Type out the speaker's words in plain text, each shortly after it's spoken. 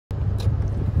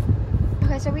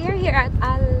so we are here at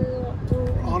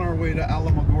on our way to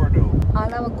Alamogordo.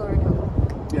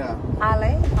 Alamogordo. Yeah.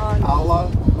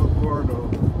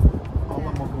 Alamogordo.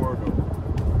 Alamogordo.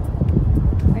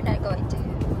 We're not going to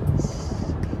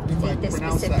You might state the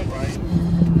pronounce specific. that right.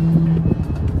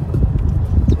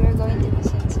 So we're going to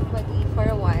visit somebody for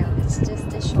a while. It's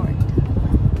just a short.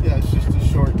 Yeah, it's just a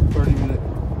short 30-minute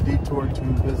detour to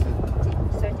visit.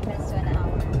 30 minutes to an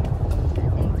hour, I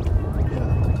think.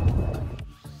 Yeah.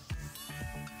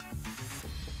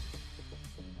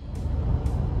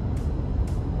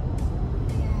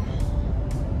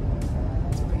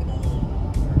 It's pretty.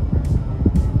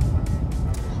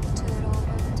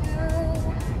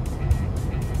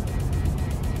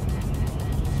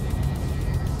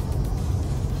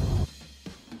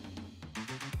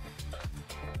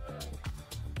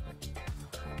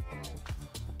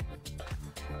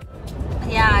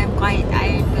 Yeah, I'm quite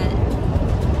tired, but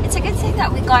it's a good thing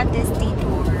that we got this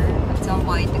detour at some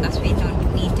point because we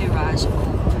don't need to rush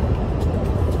home.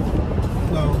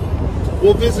 No.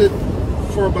 We'll visit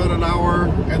for about an hour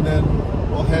and then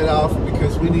we'll head off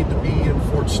because we need to be in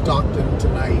Fort Stockton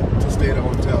tonight to stay at a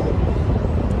hotel.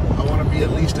 I want to be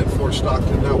at least at Fort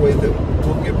Stockton. That way that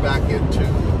we'll get back into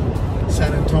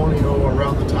San Antonio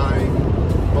around the time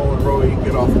Mo and Roy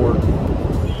get off work.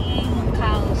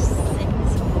 Cows.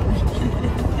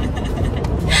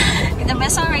 The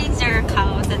best already there are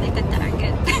cows that they could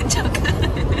target.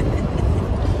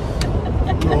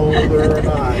 No, they're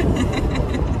not.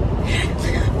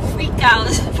 Free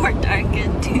cows for target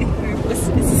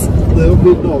purposes. They'll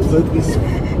be, no, they'd be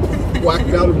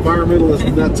whacked out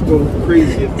environmentalists nuts go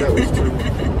crazy if that was true.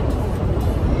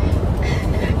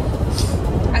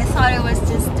 I thought it was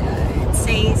just, it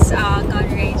says gun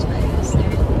range, but it was there.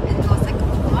 And it was like,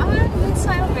 what?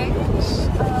 Missile range?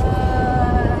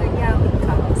 Yeah, we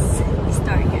cows. These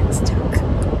targets took.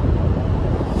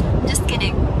 Just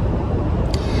kidding.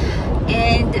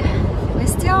 And we're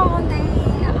still on the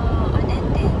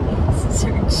unending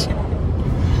search.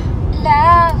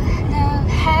 Love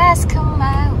has come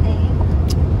my way.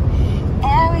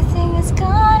 Everything is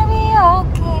gonna be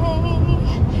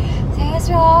okay. This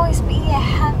will always be a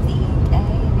happy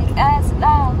day because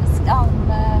love has come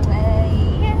my way.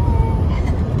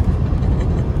 Yeah.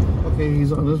 Okay,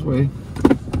 he's on his way.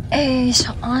 He's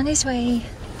on his way.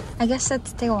 I guess that's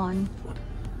still on.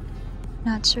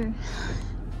 Not sure.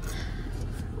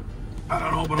 I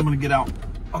don't know, but I'm gonna get out.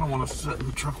 I don't want to sit in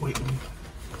the truck waiting.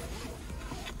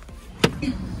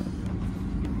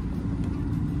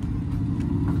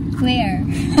 Where?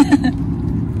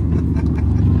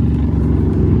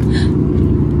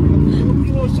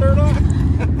 Filipino shirt on.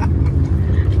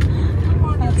 Come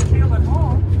on, you feel at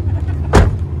home.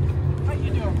 How you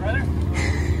doing, brother?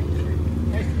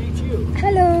 Nice to meet you.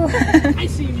 Hello. I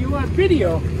seen you on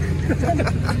video.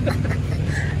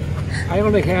 I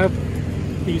only have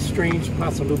these strange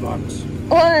Pasalu box.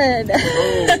 What?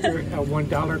 A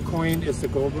 $1 coin is the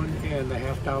gold one, and the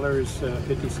 $half is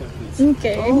 50-cent piece.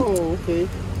 Okay. Oh, okay.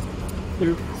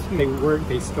 They work,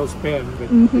 they still spin,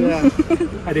 but Yeah.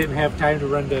 I didn't have time to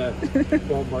run to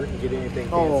Walmart and get anything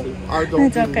Oh, fancy. I don't.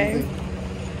 It's do okay.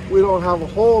 anything. We don't have a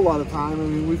whole lot of time. I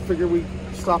mean, we figured we'd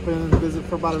stop in and visit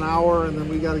for about an hour, and then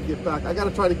we got to get back. I got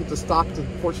to try to get to Stockton,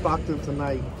 Fort Stockton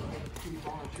tonight.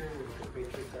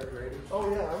 Oh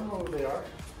yeah, I know who they are.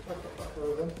 I've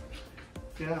heard of them.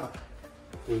 Yeah.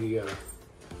 We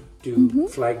do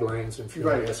flag lines and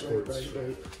funeral Right. escorts.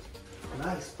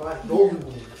 Nice flag, golden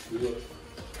one.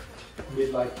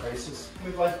 Midlife crisis.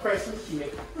 Midlife crisis. Yeah.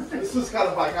 This is kind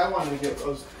of like I wanted to get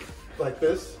those like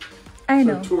this. I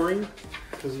So know. touring,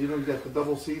 because you know you got the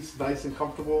double seats, nice and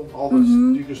comfortable. All those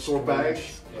you can store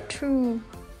bags. Yeah. True.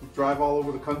 Drive all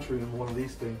over the country in one of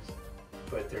these things.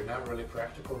 But they're not really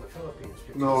practical in the Philippines.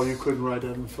 No, you couldn't ride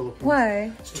that in the Philippines.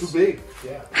 Why? It's too big.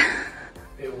 Yeah.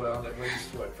 It weighs,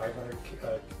 what, 500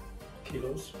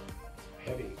 kilos?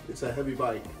 Heavy. It's a heavy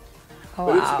bike. Oh,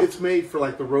 But wow. it's made for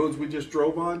like the roads we just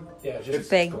drove on. Yeah, It's just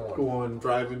big. Going,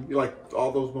 driving, like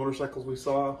all those motorcycles we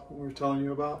saw, we were telling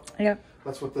you about. Yep.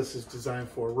 That's what this is designed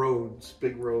for, roads,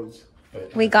 big roads.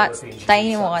 But in We the got Philippines, you tiny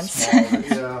need something ones. small that's,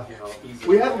 Yeah. you know, easy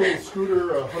We to had a ride. little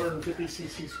scooter, a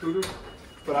 150cc scooter,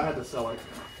 but I had to sell it.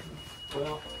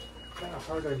 Well, kind of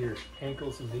hard on your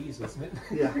ankles and knees, isn't it?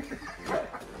 Yeah.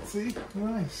 See?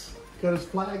 Nice. Got his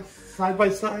flags side by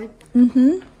side.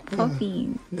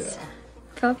 Philippines. Yeah.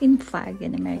 Philippine flag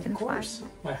and American Of flag. course.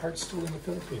 My heart's still in the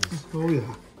Philippines. Oh, yeah.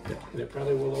 And it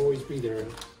probably will always be there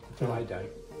until I die.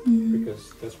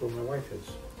 Because that's where my wife is.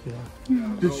 Yeah.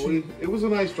 It was a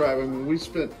nice drive. I mean,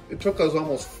 it took us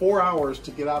almost 4 hours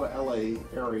to get out of LA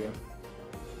area.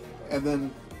 And then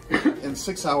in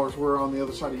 6 hours, we're on the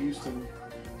other side of Houston.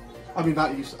 I mean,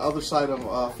 not east, other side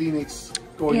of Phoenix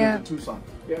going into Tucson.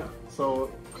 Yeah.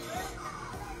 So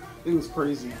it was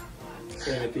crazy.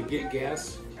 And if you get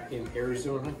gas in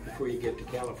Arizona before you get to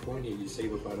California, you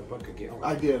save about $1 a gallon.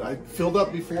 I did. I filled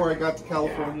up before I got to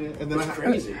California, and then It's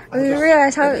crazy. We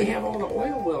realize how... They have all the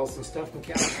oil wells and stuff in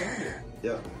California.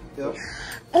 Yeah. Yep.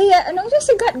 Hey, I noticed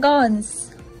you got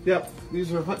guns. Yep.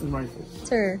 These are hunting rifles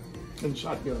Sir. and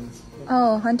shotguns.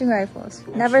 Oh, hunting rifles.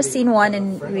 Never seen one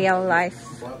in real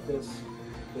life. Bought this.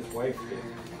 His wife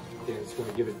is going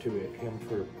to give it to him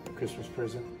for a Christmas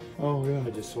present. Oh yeah. I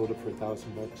just sold it for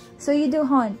 $1,000. So you do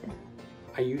hunt?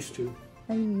 I used to,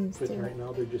 I used but to. right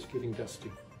now they're just getting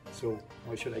dusty. So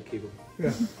why should I keep them?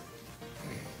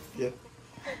 Yeah. Yeah.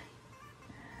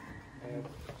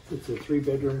 It's a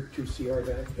 3-bedroom, 2 CR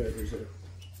back there. There's a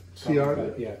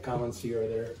CR? common CR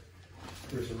there.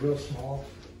 There's a real small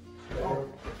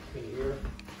bedroom in here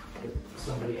that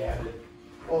somebody added.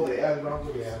 Oh, they added on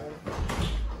to Yeah.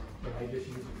 And I just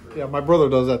use it for Yeah, my brother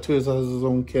does that too. He has his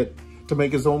own kit to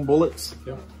make his own bullets.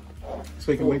 Yeah.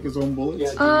 So he can make his own bullets.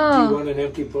 Yeah, do you want an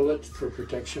empty bullet for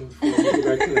protection when you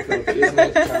go back to the Philippines? Isn't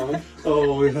that common?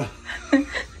 Oh yeah.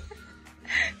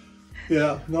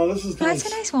 Yeah. No, this is nice.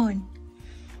 That's a nice one.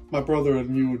 My brother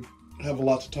and you would have a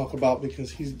lot to talk about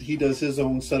because he does his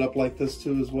own setup like this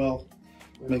too as well.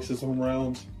 Makes his own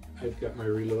rounds. I've got my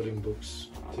reloading books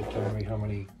to tell me how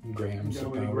many grams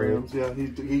of powder. Grams. Yeah,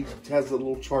 he has the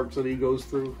little charts that he goes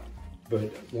through. But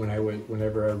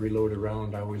whenever I reload a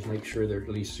round, I always make sure they're at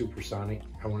least supersonic.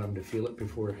 I want them to feel it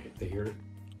before they hear it.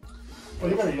 Oh,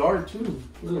 you got a yard too.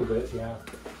 A little bit, yeah.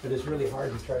 But it's really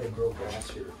hard to try to grow grass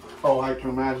here. Oh, I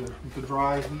can imagine. The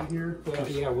dry heat here. Well,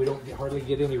 yeah, we don't hardly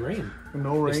get any rain.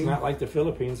 No rain. It's not like the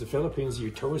Philippines. The Philippines,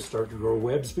 your toes start to grow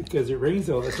webs because it rains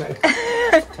all the time.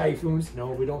 Typhoons,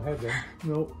 no, we don't have them.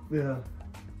 Nope. Yeah.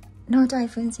 No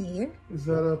typhoons here? Is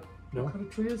that a... No. What kind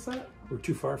of tree is that? We're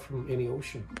too far from any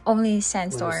ocean. Only We're in the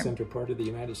sandstorm. center part of the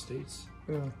United States.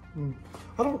 Yeah.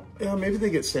 I don't... Yeah, maybe they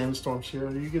get sandstorms here.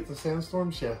 Do you get the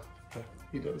sandstorms? Yeah.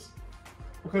 He does.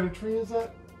 What kind of tree is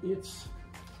that? It's...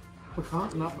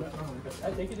 Pecan? Not pecan.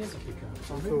 I think it is a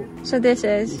pecan. So this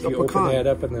is... If you open that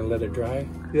up and then let it dry.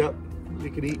 Yep. You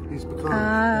can eat these pecans.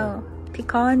 Oh,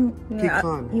 pecan.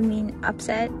 Pecan. You mean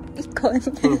upset? Pecan.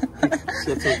 Oh,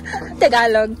 that's a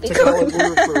Tagalog. Pecan.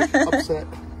 Tagalog word for upset.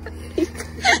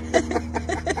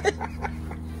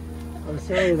 I'm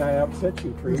sorry that I upset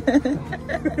you, Pre. That's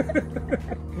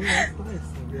nice.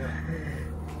 Yeah.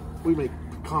 We make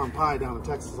pecan pie down in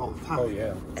Texas all the time. Oh,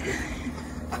 yeah.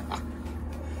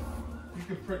 You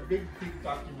can print big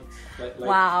documents.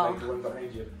 Wow. Like the one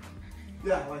behind you.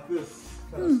 Yeah, like this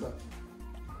kind of stuff.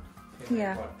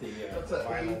 Yeah. That's a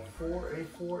A4,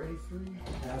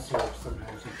 A3. Also,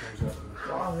 sometimes he comes up and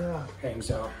Oh yeah.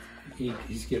 hangs out.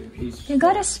 He's You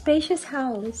got a spacious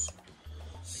house.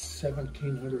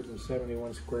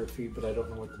 1,771 square feet, but I don't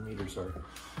know what the meters are.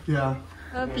 Yeah.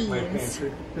 My Puppies.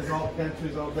 pantry. Is all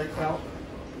pantries all decked out?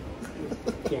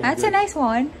 That's a nice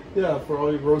one. Yeah, for all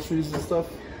your groceries and stuff.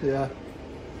 Yeah.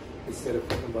 Instead of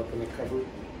putting them up in the cupboard,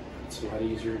 it's a lot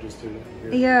easier just to.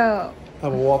 Yeah.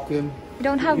 Have a walk in. We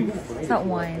don't have You can find that it,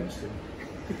 one.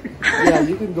 Yeah,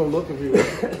 you can go look if you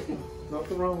want.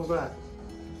 Nothing wrong with that.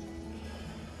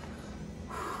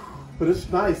 But it's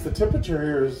nice. The temperature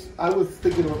here is, I was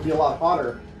thinking it would be a lot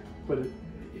hotter, but it,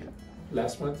 Yeah.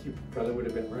 Last month you probably would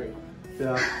have been right.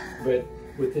 yeah. But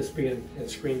with this being a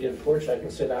screened in porch, I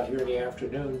can sit out here in the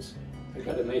afternoons. I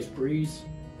got a nice breeze.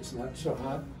 It's not so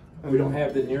hot. We don't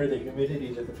have near the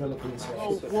humidity that the Philippines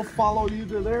Oh, have. we'll follow you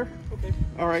to there. Okay.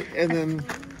 All right, and then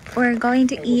We're going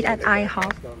to eat at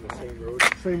IHOP. Down the same road.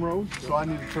 same road, so I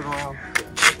need to turn around.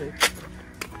 Okay.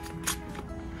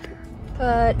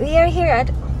 But we are here at,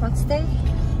 what's the?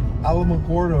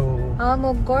 Alamogordo.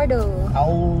 Alamogordo.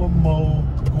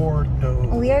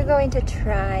 Alamogordo. We are going to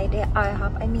try the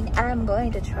IHOP. I mean, I'm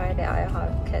going to try the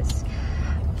IHOP because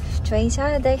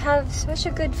Teresa, they have such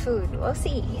a good food. We'll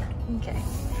see. Okay.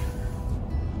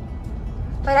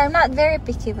 But I'm not very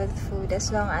picky with food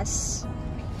as long as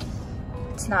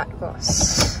it's not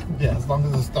gross. Yeah, as long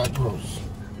as it's not gross.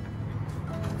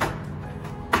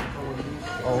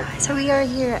 Oh, So we are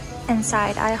here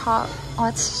inside IHOP.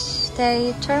 What's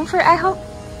the term for IHOP,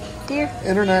 dear?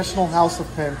 International House of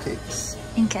Pancakes.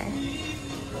 Okay.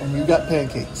 And you got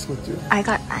pancakes with you. I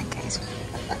got pancakes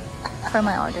for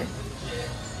my order.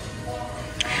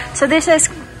 So this is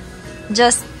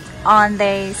just on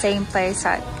the same place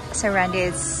that Sir Randy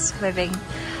is living.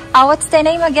 What's the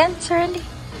name again, Sir Randy?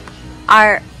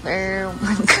 Oh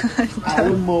my God.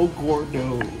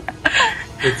 Alamogordo.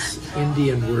 It's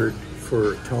Indian word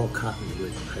for tall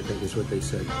cottonwood, I think is what they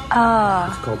said. Oh,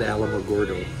 It's called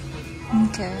Alamogordo.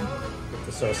 Okay. With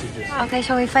the sausages. Okay,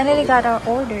 so we finally got our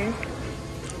order.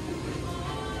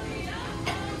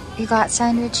 We got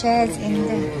sandwiches and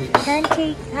the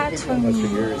pancake. That's for That's me.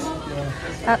 for yours.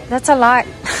 That's a lot.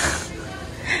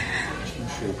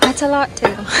 That's a lot too.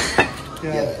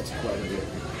 Yeah. That's quite a bit.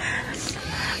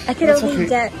 I could That's only okay.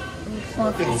 get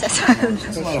more pieces.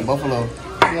 That's a lot of buffalo.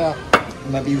 Yeah.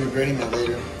 You might be regretting that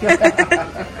later.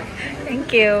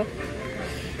 Thank you.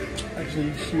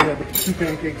 Actually, she had 2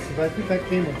 pancakes. I think that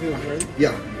came with his, right?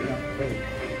 Yeah. Yeah.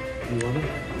 You want it?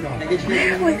 Can I get you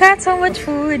anything We else? got so much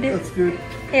food. That's good.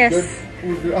 Yes.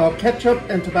 Ketchup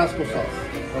and Tabasco sauce.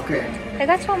 Okay. I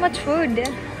got so much food.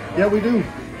 Yeah, we do.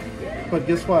 But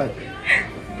guess what?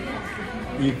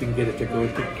 You can get it to go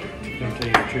to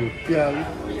container too. Yeah.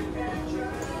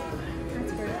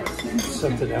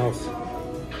 Something else.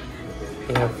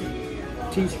 They have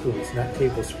teaspoons, not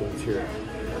tablespoons here.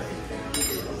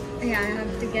 Yeah, I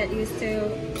have to get used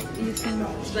to using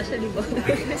especially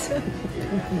bowls.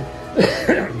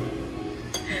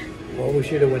 Well, we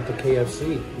should have went to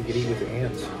KFC. We could eat with your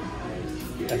hands.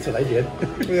 That's what I did.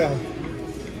 Yeah.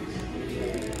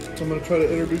 So I'm gonna try to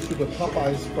introduce you to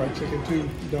Popeye's fried chicken too.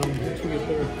 Down once we get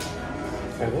there.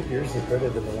 I hope yours is better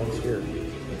than the ones here.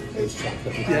 It's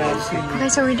chocolate. Yeah. Okay,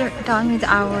 so we're done with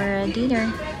our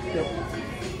dinner. Yep.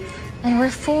 And we're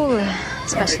full,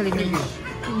 especially me.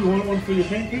 You want one for your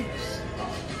pancakes?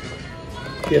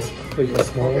 Yes, please, a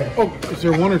small one. Oh, is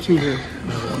there 1 or 2 here?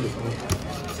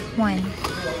 One.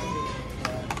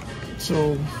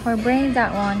 So We're bringing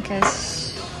that one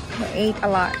because we ate a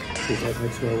lot. Does that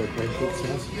mix well with pancake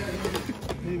sauce?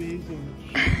 maybe.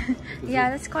 Yeah,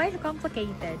 that's quite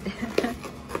complicated.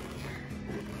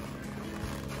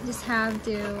 Just have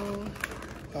to...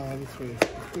 This way.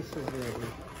 This is the right way.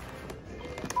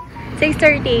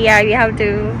 6:30, yeah, we have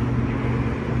to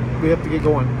We have to get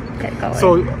going. get going.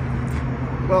 So,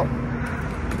 well,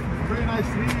 very nice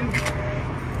to meet you.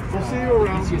 We'll see you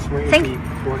around. Easiest way Thank- would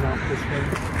be going out this way.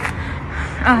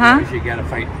 uh-huh. Because you gotta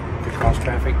fight to cross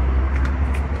traffic.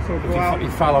 So If go out. you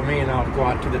follow me and I'll go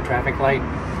out to the traffic light.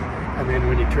 And then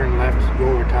when you turn left, go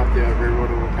over top the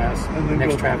railroad overpass. And The then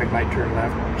next go- traffic light, turn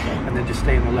left. And then just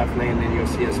stay in the left lane, then you'll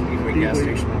see a Speedway gas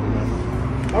Speedway. station on the left.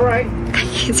 All right.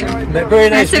 Very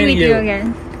Nice nice to meet meeting you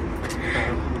again.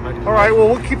 All right. Well,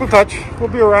 we'll keep in touch. We'll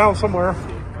be around somewhere.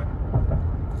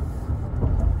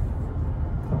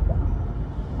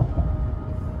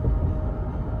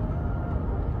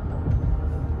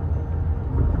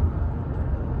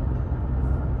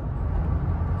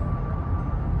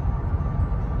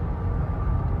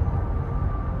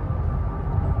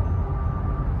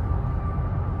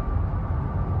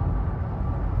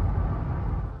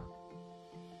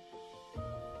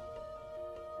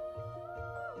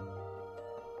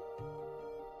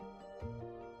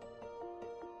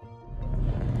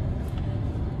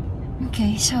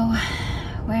 Okay, so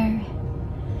we're in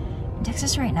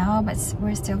Texas right now, but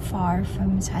we're still far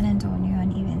from San Antonio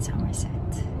and even Somerset.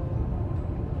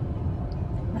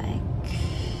 Like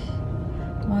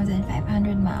more than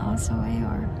 500 miles away,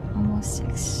 or almost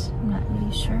 6. I'm not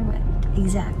really sure what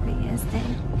exactly is the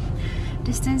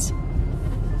distance.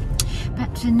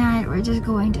 But tonight we're just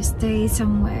going to stay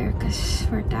somewhere because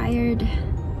we're tired,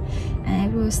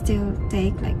 and it will still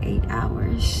take like 8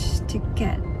 hours to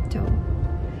get to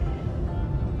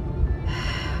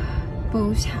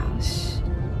Bo's house.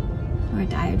 We're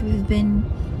tired. We've been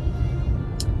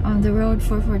on the road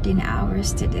for 14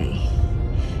 hours today,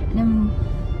 and I'm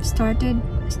starting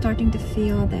to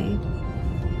feel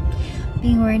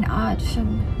being worn out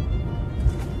from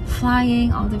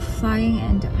all the flying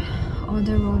and all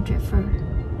the road trip for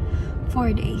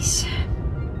 4 days.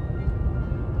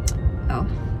 Oh,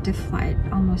 the flight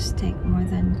almost take more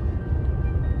than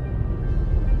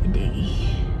a day.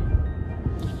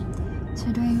 So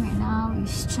doing right now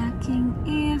is checking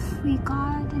if we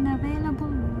got an available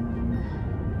room.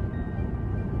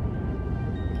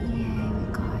 Yeah, we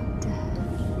got.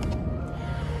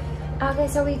 Okay,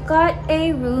 so we got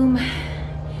a room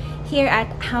here at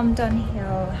Hampton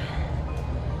Hill,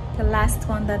 the last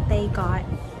one that they got,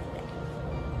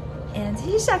 and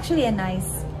it's actually a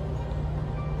nice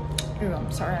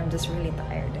room. Sorry, I'm just really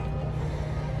tired.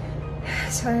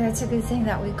 So it's a good thing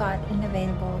that we got an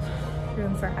available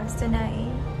room for us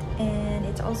tonight, and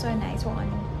it's also a nice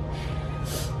one.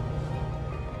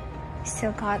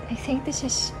 Still got, I think this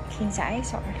is king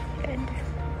size or good,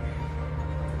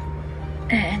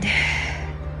 and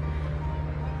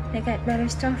they got better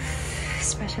stuff.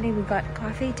 Especially we got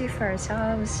coffee too for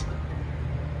ourselves.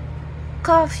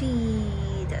 Coffee,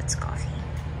 that's coffee.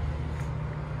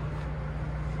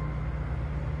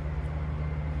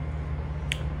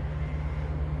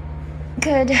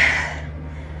 Good.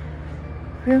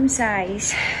 room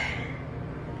size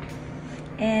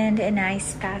and a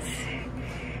nice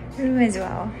bathroom as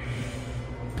well.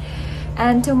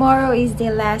 And tomorrow is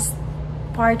the last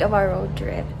part of our road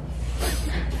trip.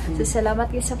 So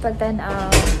salamat kayo sa pagtanaw.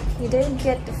 We didn't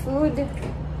get the food.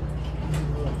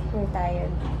 We're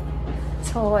tired.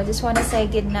 So I just want to say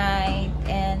good night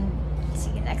and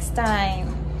see you next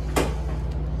time.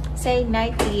 Say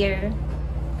night, dear.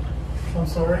 I'm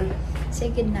sorry.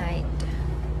 Say good night.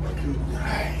 Good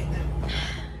night.